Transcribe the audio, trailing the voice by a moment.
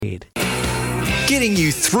Getting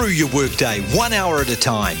you through your workday 1 hour at a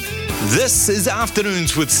time. This is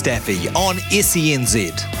Afternoons with Staffy on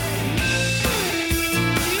SENZ.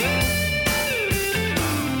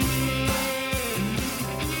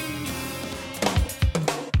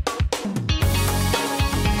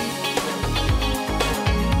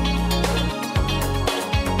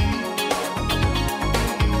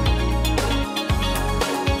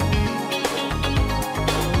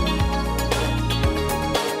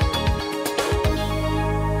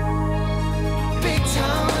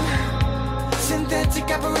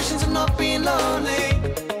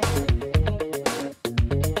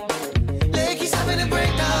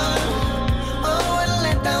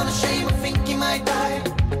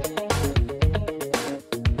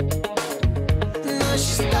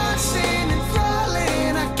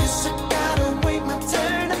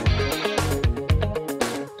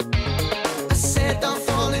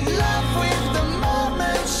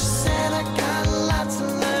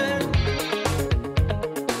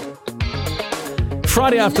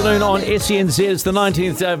 Friday afternoon on SENZ. It's the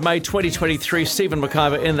 19th of May 2023. Stephen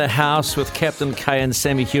McIver in the house with Captain K and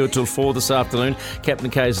Sammy Hewitt till 4 this afternoon. Captain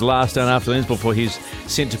K's last down afternoons before he's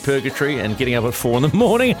sent to purgatory and getting up at 4 in the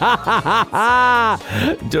morning.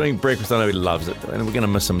 Doing breakfast. I know he loves it, and we're going to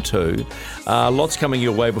miss him too. Lots coming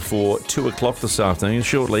your way before 2 o'clock this afternoon.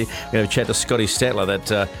 Shortly, we're going to chat to Scotty Sattler,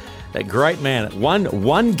 that great man.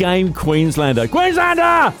 One game Queenslander.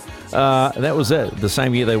 Queenslander! That was it. The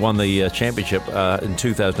same year they won the championship in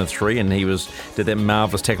 2003, and he did that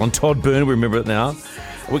marvellous tackle on Todd Byrne. We remember it now.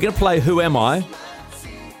 We're going to play Who Am I?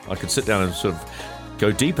 I could sit down and sort of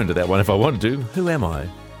go deep into that one if I wanted to. Who am I?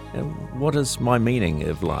 And what is my meaning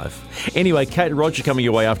of life? Anyway, Kate Roger coming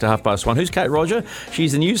your way after 1:30. Who's Kate Roger?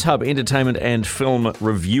 She's the News Hub entertainment and film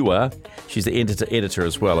reviewer. She's the editor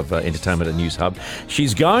as well of entertainment at News Hub.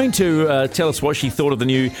 She's going to tell us what she thought of the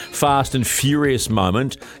new Fast and Furious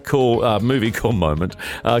movie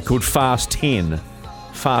called Fast 10.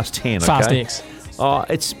 Fast 10, okay? Fast X. Oh,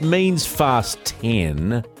 it means Fast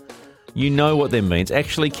 10. You know what that means.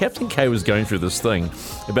 Actually, Captain K was going through this thing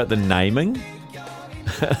about the naming.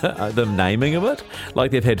 The naming of it.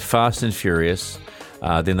 Like they've had Fast and Furious,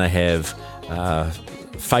 then they have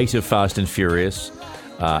Fate of Fast and Furious,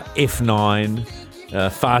 F9,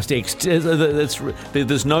 Fast X.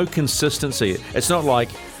 There's no consistency. It's not like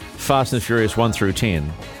Fast and Furious 1 through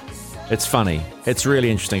 10. It's funny. It's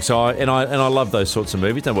really interesting. So I love those sorts of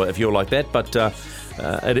movies. If you're like that, but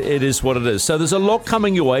it is what it is. So there's a lot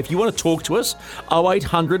coming your way. If you want to talk to us,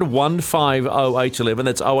 0800 150811.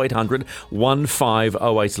 That's 0800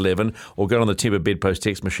 150811. Or go on the Timber Bedpost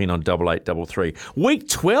text machine on 8833. Week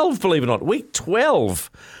 12, believe it or not. Week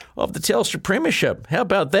 12 of the Telstra Premiership. How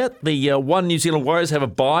about that? The One New Zealand Warriors have a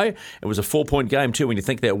bye. It was a 4-point game too when you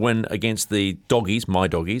think that win against the Doggies, my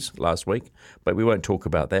Doggies, last week. But we won't talk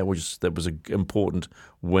about that. That was an important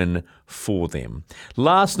win for them.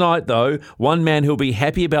 Last night, though, one man who'll be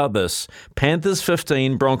happy about this. Panthers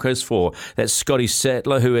 15, Broncos 4. That's Scotty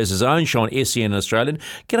Sattler, who has his own show on SEN Australian.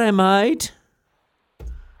 G'day, mate.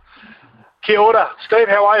 Kia ora. Steve,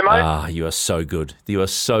 how are you, mate? You are so good. You are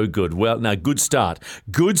so good. Well, no, good start.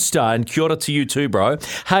 Good start, and kia ora to you too, bro.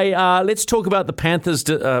 Hey, let's talk about the Panthers'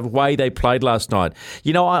 way they played last night.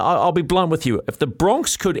 You know, I'll be blunt with you. If the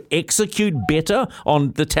Bronx could execute better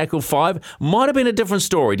on the tackle 5, might have been a different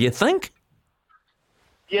story, do you think?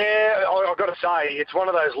 Yeah, I've got to say, it's one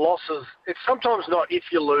of those losses. It's sometimes not if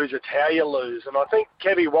you lose, it's how you lose. And I think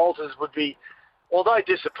Kevy Walters would be, although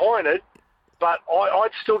disappointed, but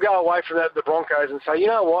I'd still go away from the Broncos and say, you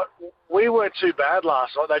know what, we weren't too bad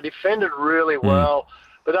last night. They defended really well,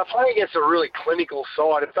 but they're playing against a really clinical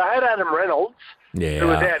side. If they had Adam Reynolds, who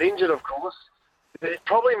was out injured, of course, it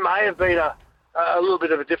probably may have been a little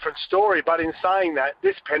bit of a different story. But in saying that,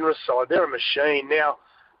 this Penrith side, they're a machine. Now,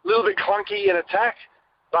 a little bit clunky in attack,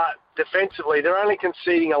 but defensively, they're only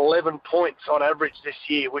conceding 11 points on average this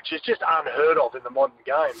year, which is just unheard of in the modern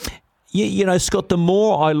game. You know, Scott, the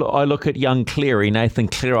more I look at young Cleary, Nathan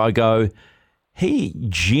Cleary, I go, he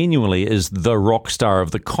genuinely is the rock star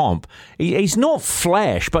of the comp. He's not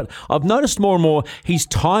flash, but I've noticed more and more he's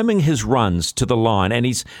timing his runs to the line. And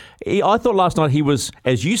I thought last night he was,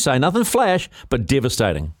 as you say, nothing flash, but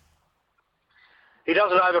devastating. He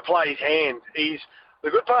doesn't overplay his hand. The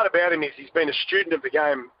good part about him is he's been a student of the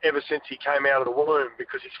game ever since he came out of the womb,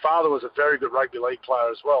 because his father was a very good rugby league player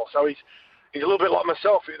as well. So he's a little bit like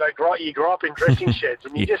myself. You grow up in dressing sheds,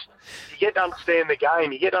 and you get to understand the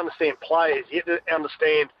game. You get to understand players. You get to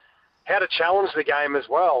understand how to challenge the game as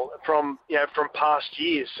well from past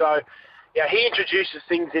years. So, yeah, he introduces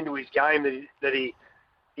things into his game that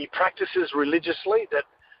he practices religiously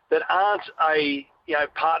that aren't a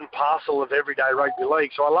part and parcel of everyday rugby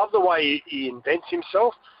league. So I love the way he invents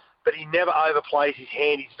himself, but he never overplays his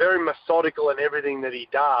hand. He's very methodical in everything that he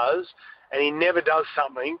does, and he never does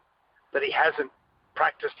something that he hasn't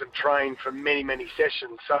practiced and trained for many, many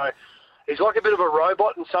sessions. So he's like a bit of a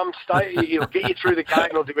robot in some state. He'll get you through the game.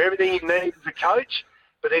 He'll do everything he needs as a coach,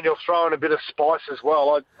 but then he'll throw in a bit of spice as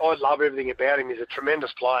well. I love everything about him. He's a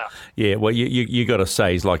tremendous player. Yeah, well, you got to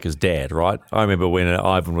say he's like his dad, right? I remember when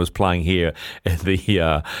Ivan was playing here at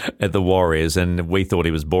the Warriors, and we thought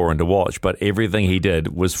he was boring to watch, but everything he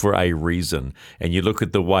did was for a reason. And you look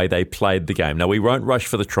at the way they played the game. Now, we won't rush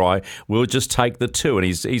for the try. We'll just take the two, and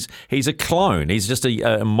he's a clone. He's just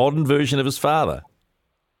a modern version of his father.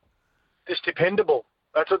 Just dependable.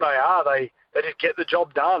 That's what they are. They just get the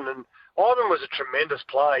job done. And Ivan was a tremendous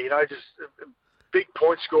player, just a big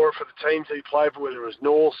point scorer for the teams that he played for, whether it was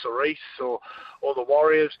North or East or the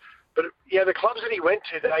Warriors. But, the clubs that he went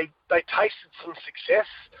to, they tasted some success.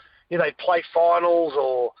 They'd play finals,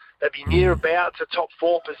 or they'd be near about to top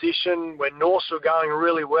 4 position. When North were going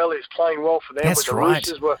really well, he was playing well for them. That's when the right.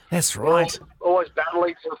 Roosters were That's right. Always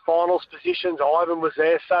battling for the finals positions. Ivan was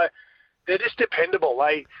there. So they're just dependable.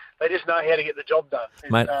 They just know how to get the job done.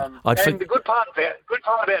 Mate, the good part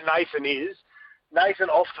about Nathan is Nathan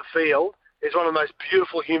off the field is one of the most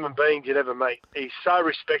beautiful human beings you'd ever meet. He's so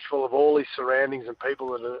respectful of all his surroundings and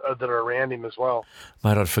people that are around him as well.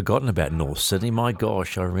 Mate, I'd forgotten about North Sydney. My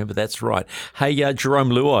gosh, I remember. That's right. Hey, Jerome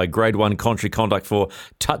Luai, Grade 1 contrary conduct for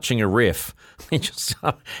touching a ref.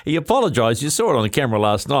 He apologised. You saw it on the camera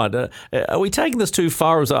last night. Are we taking this too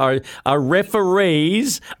far? Are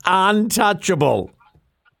referees untouchable?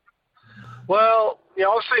 Well,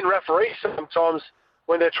 I've seen referees sometimes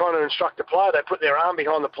when they're trying to instruct a player, they put their arm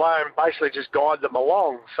behind the player and basically just guide them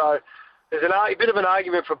along. So there's a bit of an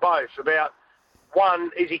argument for both about,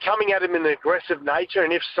 one, is he coming at him in an aggressive nature?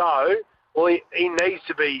 And if so, well, he needs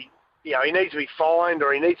to be, he needs to be fined,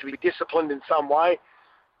 or he needs to be disciplined in some way.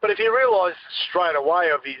 But if he realises straight away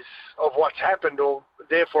of what's happened, or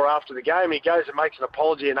therefore after the game, he goes and makes an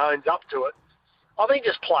apology and owns up to it, I think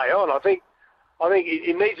just play on. I think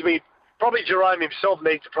it needs to be, probably Jerome himself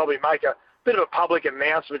needs to probably make a bit of a public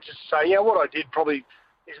announcement, just to say, what I did probably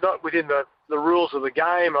is not within the rules of the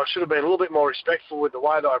game. I should have been a little bit more respectful with the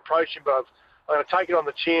way that I approached him, but I'm going to take it on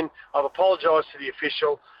the chin. I've apologised to the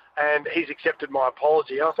official, and he's accepted my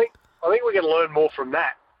apology. I think we're going to learn more from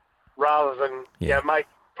that, rather than make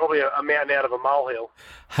probably a mountain out of a molehill.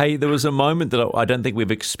 Hey, there was a moment that I don't think we've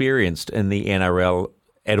experienced in the NRL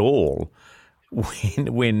at all,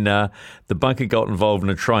 when the bunker got involved in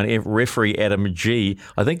a try, and referee Adam G,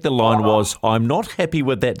 I think the line was, "I'm not happy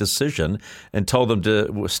with that decision," and told them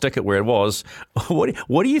to stick it where it was.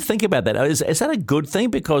 What do you think about that? Is that a good thing?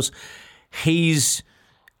 Because he's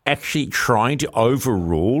actually trying to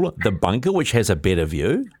overrule the bunker, which has a better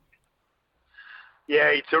view? Yeah,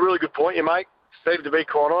 it's a really good point you make, Steve, to be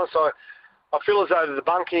quite honest. I feel as though the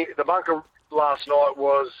bunker last night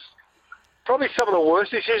was probably some of the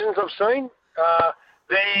worst decisions I've seen.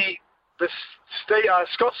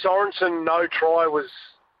 Scott Sorensen no try was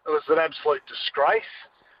an absolute disgrace.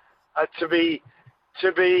 To be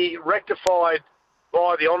rectified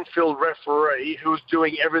by the on-field referee, who was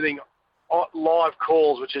doing everything live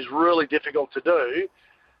calls, which is really difficult to do.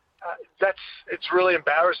 It's really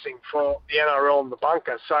embarrassing for the NRL and the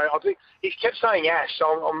bunker. So I think he kept saying Ash.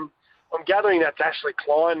 So I'm gathering that's Ashley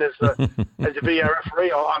Klein as the video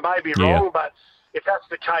referee. I may be wrong, but if that's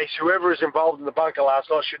the case, whoever is involved in the bunker last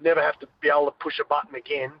night should never have to be able to push a button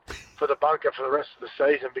again for the bunker for the rest of the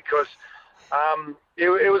season, because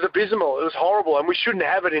it was abysmal. It was horrible, and we shouldn't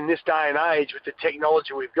have it in this day and age with the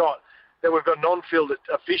technology we've got, that we've got an on-field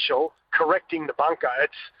official correcting the bunker.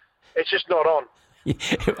 It's just not on.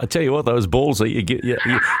 I tell you what, those balls that you give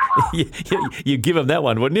him that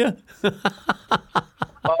one, wouldn't you?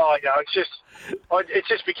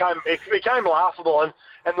 It became laughable,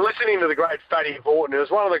 and listening to the great Fatty Vorton, it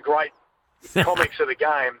was one of the great comics of the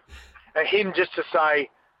game, and him just to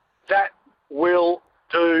say, "That will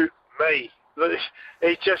do me."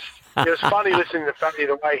 It was funny listening to Fatty,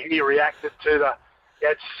 the way he reacted to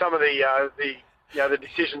some of the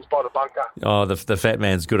decisions by the bunker. Oh, the fat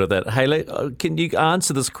man's good at that. Hey, can you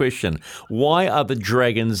answer this question? Why are the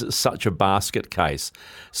Dragons such a basket case?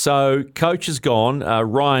 So, coach is gone.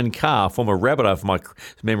 Ryan Carr, former Rabbitoh, if my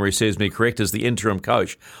memory serves me correct, is the interim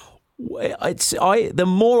coach. The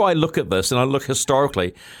more I look at this, and I look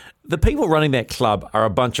historically, the people running that club are a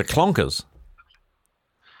bunch of clonkers.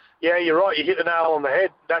 Yeah, you're right. You hit the nail on the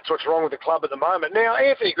head. That's what's wrong with the club at the moment. Now,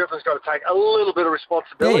 Anthony Griffin's got to take a little bit of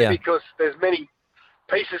responsibility because there's many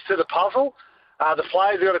pieces to the puzzle. The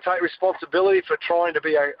players have got to take responsibility for trying to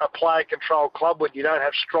be a player-controlled club when you don't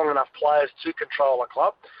have strong enough players to control a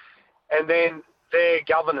club. And then their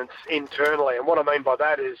governance internally. And what I mean by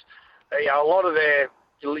that is, a lot of their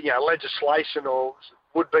legislation or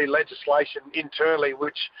would-be legislation internally,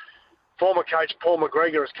 which former coach Paul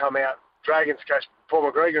McGregor has come out, Dragons coach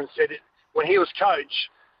Paul McGregor, and said when he was coach,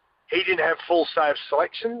 he didn't have full say of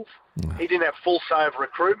selections. He didn't have full say of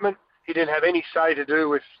recruitment. He didn't have any say to do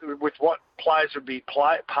with what players would be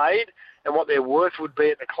paid and what their worth would be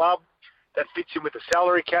at the club. That fits in with the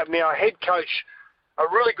salary cap. Now, a head coach, a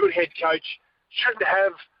really good head coach, shouldn't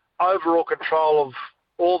have overall control of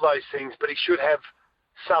all those things, but he should have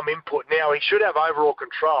some input. Now, he should have overall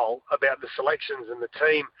control about the selections and the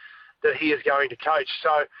team that he is going to coach.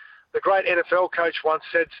 So the great NFL coach once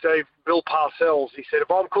said, Steve, Bill Parcells, he said, if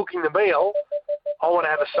I'm cooking the meal, I want to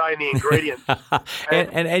have a say in the ingredients.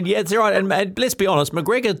 and yeah, it's right. And let's be honest,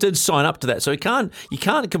 McGregor did sign up to that, so you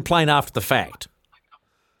can't complain after the fact.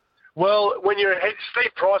 Well, when you're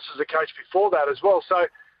Steve Price was a coach before that as well. So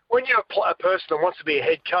when you're a person that wants to be a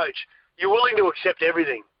head coach, you're willing to accept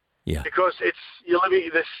everything. Yeah. Because there's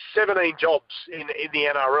 17 jobs in the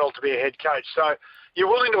NRL to be a head coach. So you're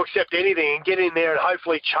willing to accept anything and get in there and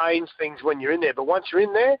hopefully change things when you're in there. But once you're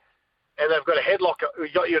in there and they've got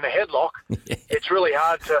got you in a headlock, it's really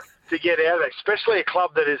hard to get out of there, especially a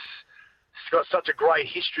club that has got such a great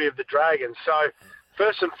history of the Dragons. So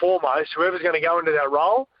first and foremost, whoever's going to go into that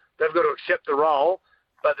role, they've got to accept the role,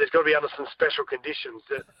 but there's got to be under some special conditions.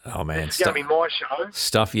 It's going to be my show.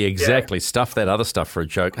 Stuff, yeah, exactly. Yeah. Stuff that other stuff for a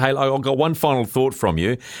joke. Hey, I've got one final thought from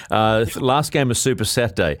you. Last game of Super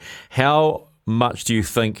Saturday. How much do you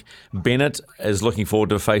think Bennett is looking forward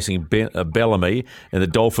to facing Bellamy in the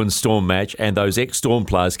Dolphins Storm match and those ex-Storm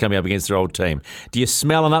players coming up against their old team? Do you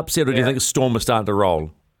smell an upset, or do you think Storm are starting to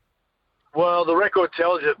roll? Well, the record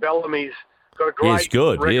tells you that Bellamy's got a great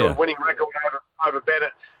winning record over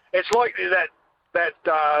Bennett. It's like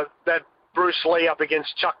that Bruce Lee up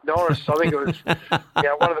against Chuck Norris. I think it was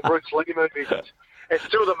one of the Bruce Lee movies. It's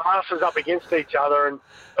two of the masters up against each other,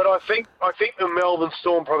 but I think the Melbourne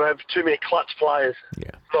Storm probably have too many clutch players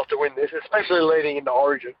not to win this, especially leading into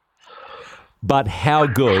Origin. But how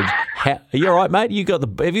good? Are you all right, mate? Have you got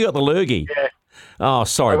the lurgy? Yeah. Oh,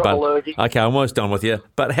 sorry, but okay, I'm almost done with you.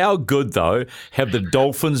 But how good though have the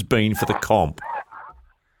Dolphins been for the comp?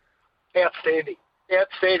 Outstanding.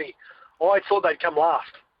 I thought they'd come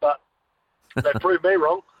last, but they proved me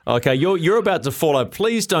wrong. Okay, you're about to follow.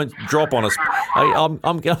 Please don't drop on us. I'm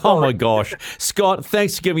oh my gosh, Scott!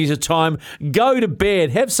 Thanks for giving us your time. Go to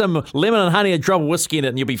bed. Have some lemon and honey and drop whiskey in it,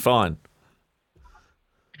 and you'll be fine.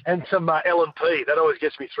 And some L&P. That always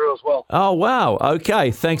gets me through as well. Oh, wow. Okay.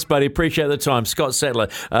 Thanks, buddy. Appreciate the time. Scott Sattler,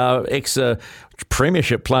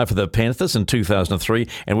 ex-premiership player for the Panthers in 2003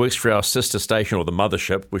 and works for our sister station, or the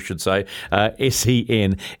mothership, we should say,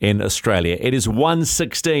 SEN in Australia. It is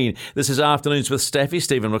 1:16. This is Afternoons with Staffy.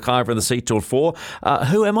 Stephen McIver in the seat till 4.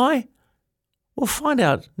 Who am I? We'll find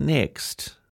out next.